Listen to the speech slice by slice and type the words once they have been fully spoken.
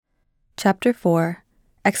Chapter 4,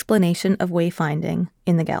 Explanation of Wayfinding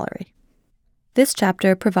in the Gallery. This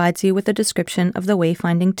chapter provides you with a description of the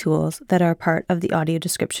wayfinding tools that are part of the audio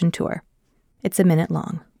description tour. It's a minute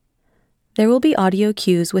long. There will be audio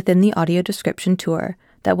cues within the audio description tour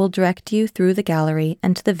that will direct you through the gallery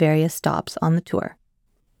and to the various stops on the tour.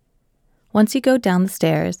 Once you go down the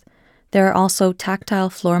stairs, there are also tactile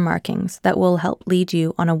floor markings that will help lead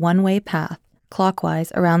you on a one-way path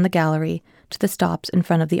clockwise around the gallery to the stops in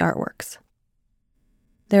front of the artworks.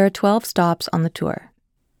 There are 12 stops on the tour.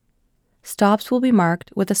 Stops will be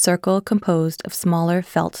marked with a circle composed of smaller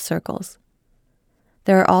felt circles.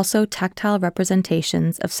 There are also tactile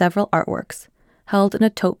representations of several artworks held in a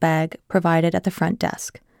tote bag provided at the front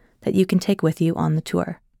desk that you can take with you on the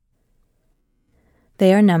tour.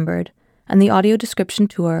 They are numbered, and the audio description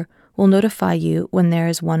tour will notify you when there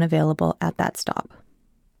is one available at that stop.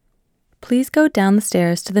 Please go down the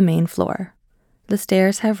stairs to the main floor. The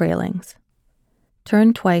stairs have railings.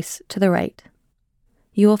 Turn twice to the right.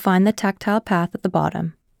 You will find the tactile path at the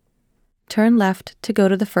bottom. Turn left to go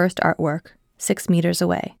to the first artwork, 6 meters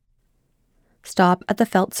away. Stop at the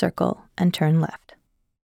felt circle and turn left.